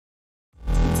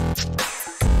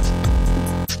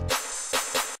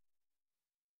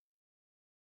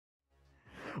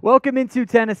Welcome into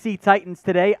Tennessee Titans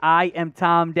today. I am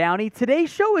Tom Downey. Today's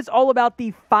show is all about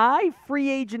the 5 free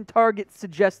agent targets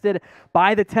suggested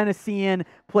by the Tennessean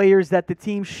players that the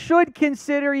team should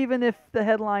consider, even if the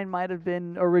headline might have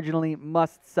been originally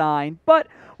must sign. But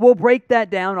we'll break that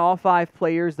down, all 5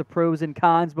 players, the pros and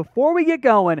cons. Before we get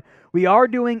going, we are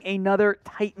doing another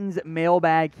Titans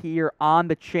mailbag here on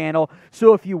the channel.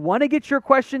 So if you want to get your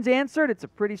questions answered, it's a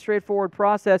pretty straightforward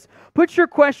process. Put your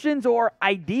questions or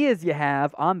ideas you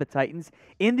have on the Titans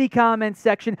in the comments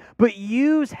section, but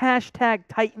use hashtag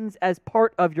Titans as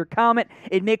part of your comment.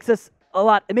 It makes it a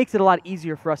lot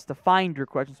easier for us to find your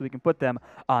questions so we can put them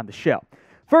on the show.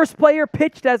 First player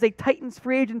pitched as a Titans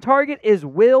free agent target is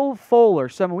Will Fuller,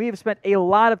 someone we have spent a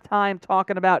lot of time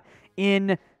talking about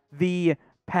in the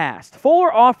past.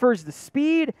 Fuller offers the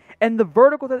speed and the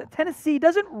vertical that Tennessee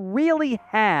doesn't really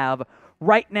have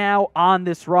right now on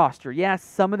this roster. Yes,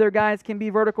 some of their guys can be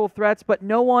vertical threats, but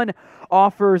no one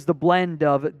offers the blend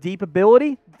of deep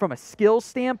ability from a skill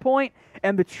standpoint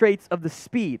and the traits of the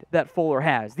speed that Fuller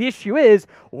has. The issue is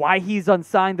why he's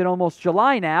unsigned in almost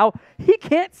July now. He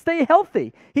can't stay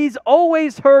healthy. He's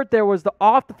always hurt. There was the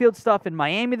off-the-field stuff in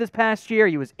Miami this past year.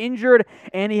 He was injured,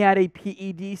 and he had a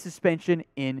PED suspension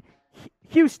in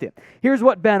Houston. Here's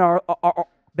what Ben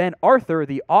Arthur,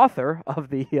 the author of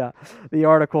the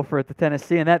article for the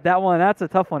Tennessean, that's a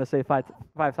tough one to say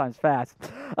five times fast.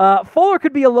 Fuller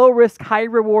could be a low-risk,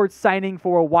 high-reward signing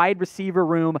for a wide receiver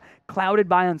room clouded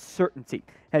by uncertainty.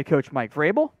 Head coach Mike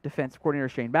Vrabel, defensive coordinator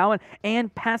Shane Bowen,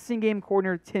 and passing game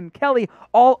coordinator Tim Kelly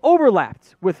all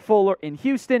overlapped with Fuller in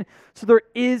Houston, so there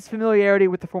is familiarity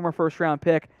with the former first-round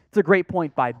pick. It's a great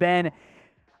point by Ben.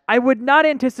 I would not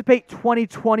anticipate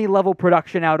 2020 level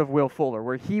production out of Will Fuller,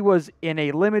 where he was in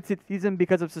a limited season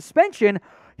because of suspension.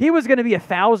 He was going to be a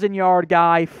 1,000-yard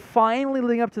guy, finally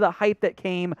living up to the hype that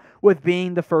came with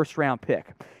being the first-round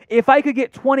pick. If I could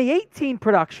get 2018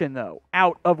 production, though,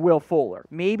 out of Will Fuller,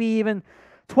 maybe even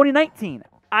 2019,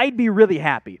 I'd be really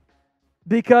happy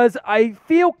because I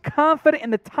feel confident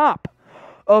in the top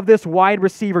of this wide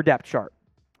receiver depth chart.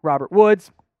 Robert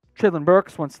Woods, Treylon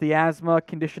Burks, once the asthma,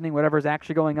 conditioning, whatever is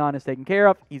actually going on is taken care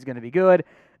of, he's going to be good.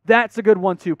 That's a good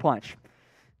 1-2 punch.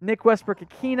 Nick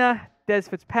Westbrook-Akina, Des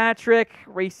Fitzpatrick,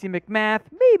 Racey McMath,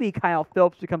 maybe Kyle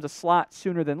Phillips becomes a slot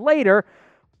sooner than later,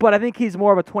 but I think he's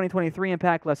more of a 2023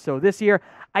 impact, less so this year.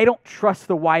 I don't trust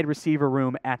the wide receiver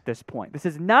room at this point. This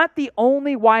is not the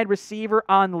only wide receiver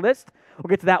on the list. We'll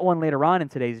get to that one later on in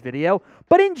today's video.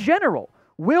 But in general,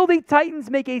 will the Titans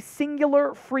make a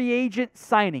singular free agent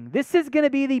signing? This is going to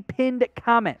be the pinned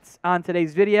comments on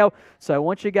today's video, so I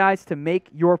want you guys to make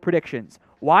your predictions.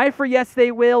 Y for yes,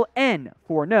 they will, N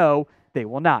for no, they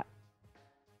will not.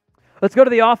 Let's go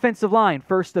to the offensive line,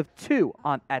 first of 2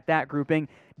 at that grouping.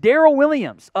 Daryl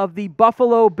Williams of the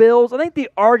Buffalo Bills. I think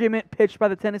the argument pitched by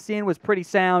the Tennessean was pretty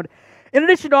sound. In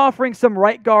addition to offering some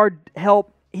right guard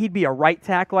help, he'd be a right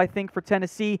tackle, I think, for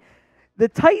Tennessee. The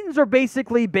Titans are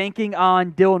basically banking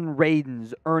on Dylan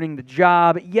Radins earning the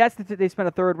job. Yes, they spent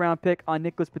a third-round pick on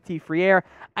Nicholas Petit-Frere.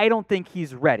 I don't think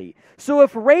he's ready. So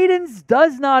if Radins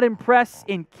does not impress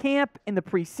in camp in the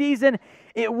preseason,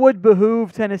 it would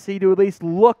behoove Tennessee to at least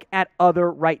look at other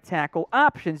right tackle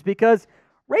options because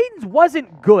Radins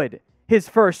wasn't good his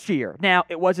first year. Now,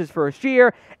 it was his first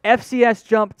year. FCS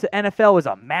jump to NFL is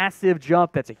a massive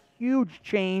jump. That's a huge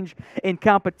change in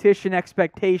competition,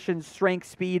 expectations, strength,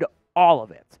 speed, all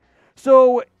of it.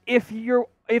 So if you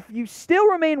still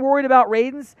remain worried about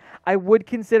Radins, I would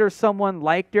consider someone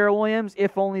like Daryl Williams,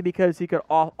 if only because he could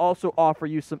also offer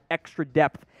you some extra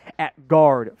depth at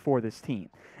guard for this team.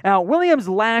 Now, Williams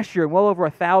last year, well over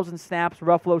 1,000 snaps for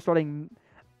Buffalo, starting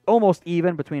almost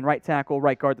even between right tackle,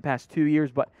 right guard the past 2 years,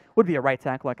 but would be a right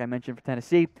tackle, like I mentioned, for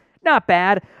Tennessee. Not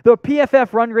bad. The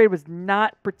PFF run grade was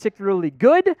not particularly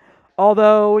good,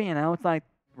 although, it's not like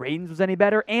Radins was any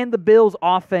better, and the Bills'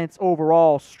 offense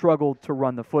overall struggled to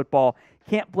run the football.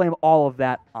 Can't blame all of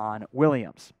that on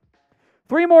Williams.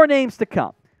 3 more names to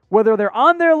come. Whether they're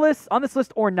on this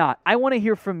list or not, I want to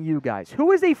hear from you guys.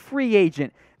 Who is a free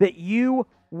agent that you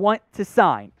want to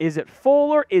sign? Is it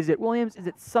Fuller? Is it Williams? Is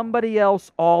it somebody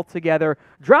else altogether?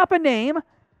 Drop a name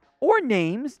or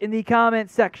names in the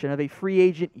comment section of a free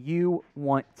agent you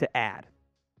want to add.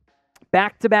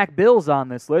 Back-to-back Bills on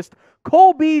this list.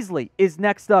 Cole Beasley is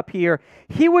next up here.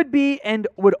 He would be and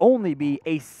would only be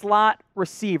a slot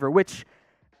receiver, which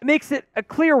makes it a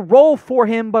clear role for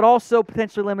him, but also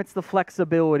potentially limits the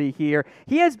flexibility here.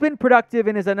 He has been productive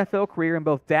in his NFL career in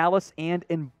both Dallas and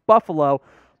in Buffalo,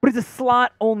 but he's a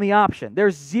slot-only option.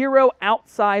 There's zero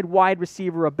outside wide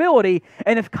receiver ability,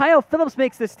 and if Kyle Phillips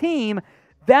makes this team,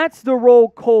 That's the role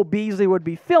Cole Beasley would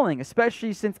be filling,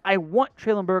 especially since I want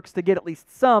Treylon Burks to get at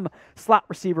least some slot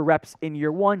receiver reps in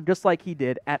year one, just like he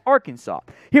did at Arkansas.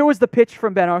 Here was the pitch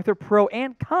from Ben Arthur, pro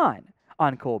and con,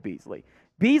 on Cole Beasley.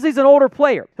 Beasley's an older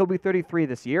player. He'll be 33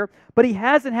 this year, but he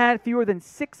hasn't had fewer than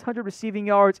 600 receiving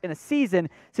yards in a season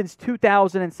since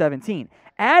 2017.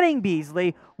 Adding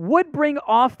Beasley would bring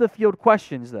off-the-field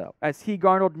questions, though, as he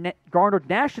garnered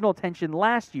national attention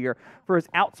last year for his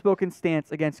outspoken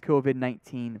stance against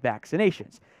COVID-19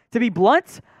 vaccinations. To be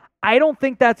blunt, I don't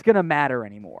think that's going to matter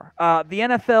anymore. The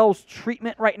NFL's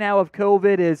treatment right now of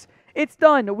COVID is, it's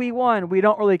done. We won. We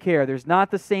don't really care. There's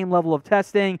not the same level of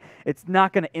testing. It's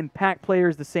not going to impact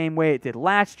players the same way it did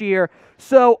last year.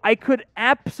 So I could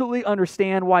absolutely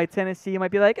understand why Tennessee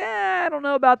might be like, I don't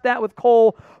know about that with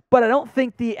Cole, but I don't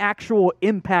think the actual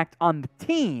impact on the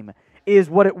team is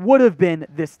what it would have been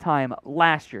this time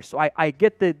last year. So I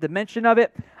get the dimension of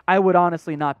it. I would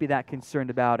honestly not be that concerned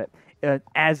about it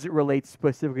as it relates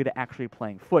specifically to actually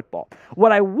playing football.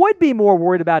 What I would be more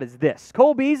worried about is this.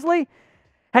 Cole Beasley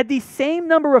had the same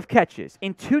number of catches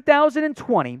in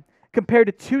 2020 compared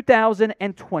to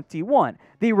 2021.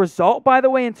 The result, by the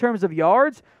way, in terms of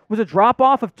yards, was a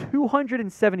drop-off of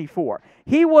 274.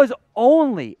 He was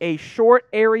only a short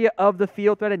area of the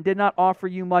field threat and did not offer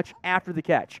you much after the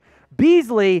catch.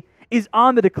 Beasley is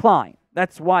on the decline.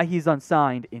 That's why he's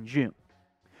unsigned in June.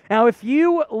 Now, if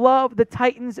you love the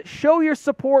Titans, show your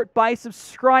support by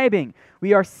subscribing.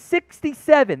 We are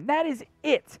 67. That is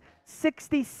it.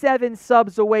 67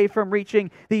 subs away from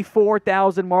reaching the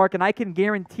 4,000 mark, and I can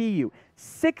guarantee you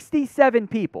 67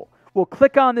 people will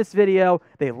click on this video,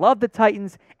 they love the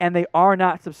Titans, and they are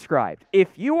not subscribed.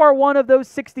 If you are one of those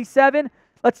 67,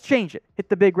 let's change it. Hit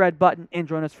the big red button and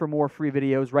join us for more free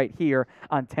videos right here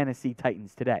on Tennessee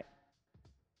Titans Today.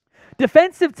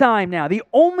 Defensive time now. The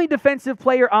only defensive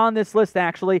player on this list,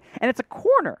 actually, and it's a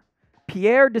corner.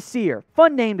 Pierre Desir.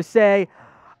 Fun name to say.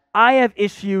 I have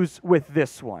issues with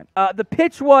this one. The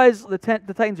pitch was the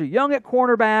Titans are young at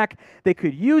cornerback. They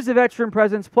could use a veteran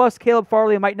presence, plus Caleb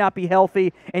Farley might not be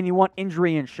healthy, and you want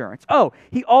injury insurance. Oh,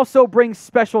 he also brings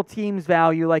special teams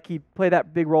value, like he played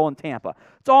that big role in Tampa.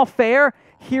 It's all fair.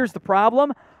 Here's the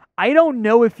problem. I don't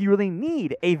know if you really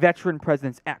need a veteran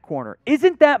presence at corner.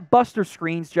 Isn't that Buster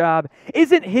Screen's job?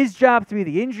 Isn't his job to be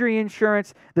the injury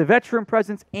insurance, the veteran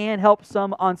presence, and help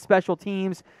some on special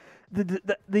teams?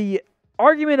 The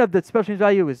argument of the special teams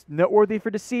value is noteworthy for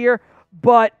Desir,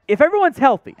 but if everyone's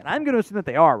healthy, and I'm going to assume that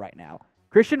they are right now,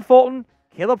 Christian Fulton,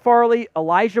 Caleb Farley,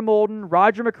 Elijah Molden,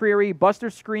 Roger McCreary, Buster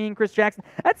Screen, Chris Jackson,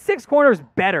 that's 6 corners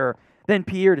better than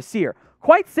Pierre Desir.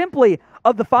 Quite simply,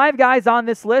 of the 5 guys on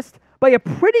this list, by a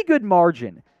pretty good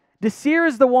margin, Desir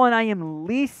is the one I am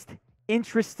least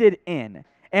interested in.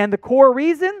 And the core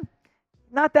reason?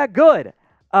 Not that good.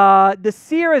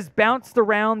 Desir has bounced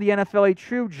around the NFL, a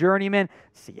true journeyman.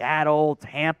 Seattle,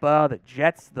 Tampa, the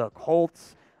Jets, the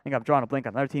Colts. I think I'm drawing a blank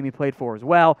on another team he played for as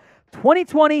well.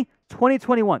 2020,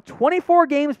 2021. 24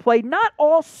 games played, not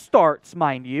all starts,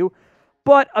 mind you,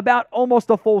 but about almost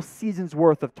a full season's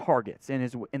worth of targets in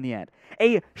the end.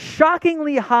 A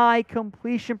shockingly high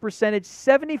completion percentage,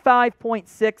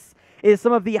 75.6, is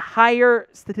some of the higher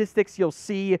statistics you'll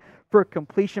see for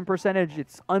completion percentage.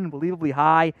 It's unbelievably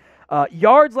high.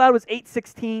 Yards allowed was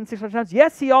 816, 6 touchdowns.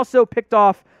 Yes, he also picked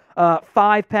off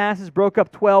 5 passes, broke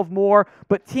up 12 more,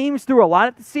 but teams threw a lot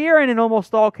at Desir, and in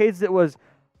almost all cases it was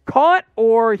caught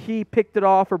or he picked it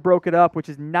off or broke it up, which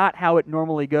is not how it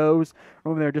normally goes.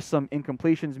 Remember, there are just some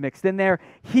incompletions mixed in there.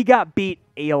 He got beat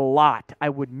a lot. I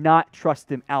would not trust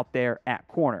him out there at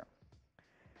corner.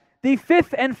 The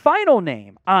 5th and final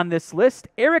name on this list,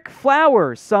 Ereck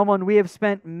Flowers, someone we have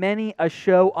spent many a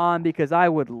show on because I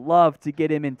would love to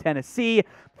get him in Tennessee.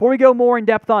 Before we go more in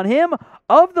depth on him,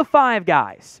 of the 5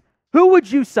 guys, who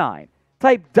would you sign?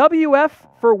 Type WF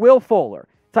for Will Fuller.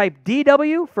 Type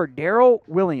DW for Daryl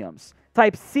Williams.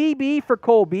 Type CB for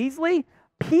Cole Beasley.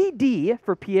 PD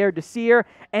for Pierre Desir.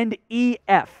 And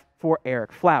EF for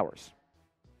Ereck Flowers.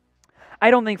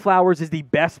 I don't think Flowers is the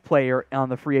best player on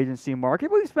the free agency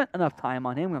market, but we've spent enough time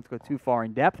on him. We don't have to go too far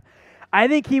in depth. I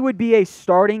think he would be a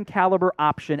starting caliber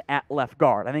option at left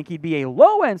guard. I think he'd be a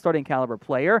low-end starting caliber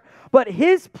player, but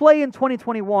his play in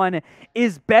 2021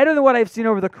 is better than what I've seen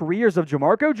over the careers of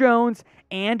Jamarco Jones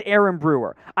and Aaron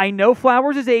Brewer. I know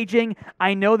Flowers is aging.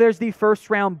 I know there's the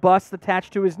first-round bust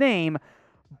attached to his name,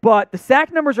 but the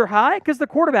sack numbers are high because the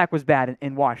quarterback was bad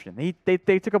in Washington.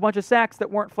 They took a bunch of sacks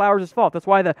that weren't Flowers' fault. That's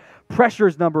why the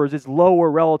pressures numbers is lower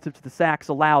relative to the sacks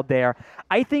allowed there.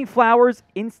 I think Flowers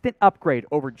instant upgrade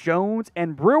over Jones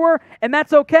and Brewer, and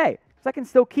that's okay So I can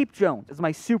still keep Jones as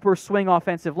my super swing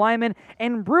offensive lineman,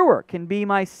 and Brewer can be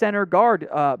my center guard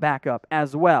backup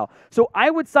as well. So I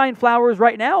would sign Flowers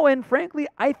right now, and frankly,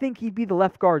 I think he'd be the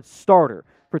left guard starter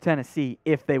for Tennessee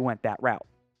if they went that route.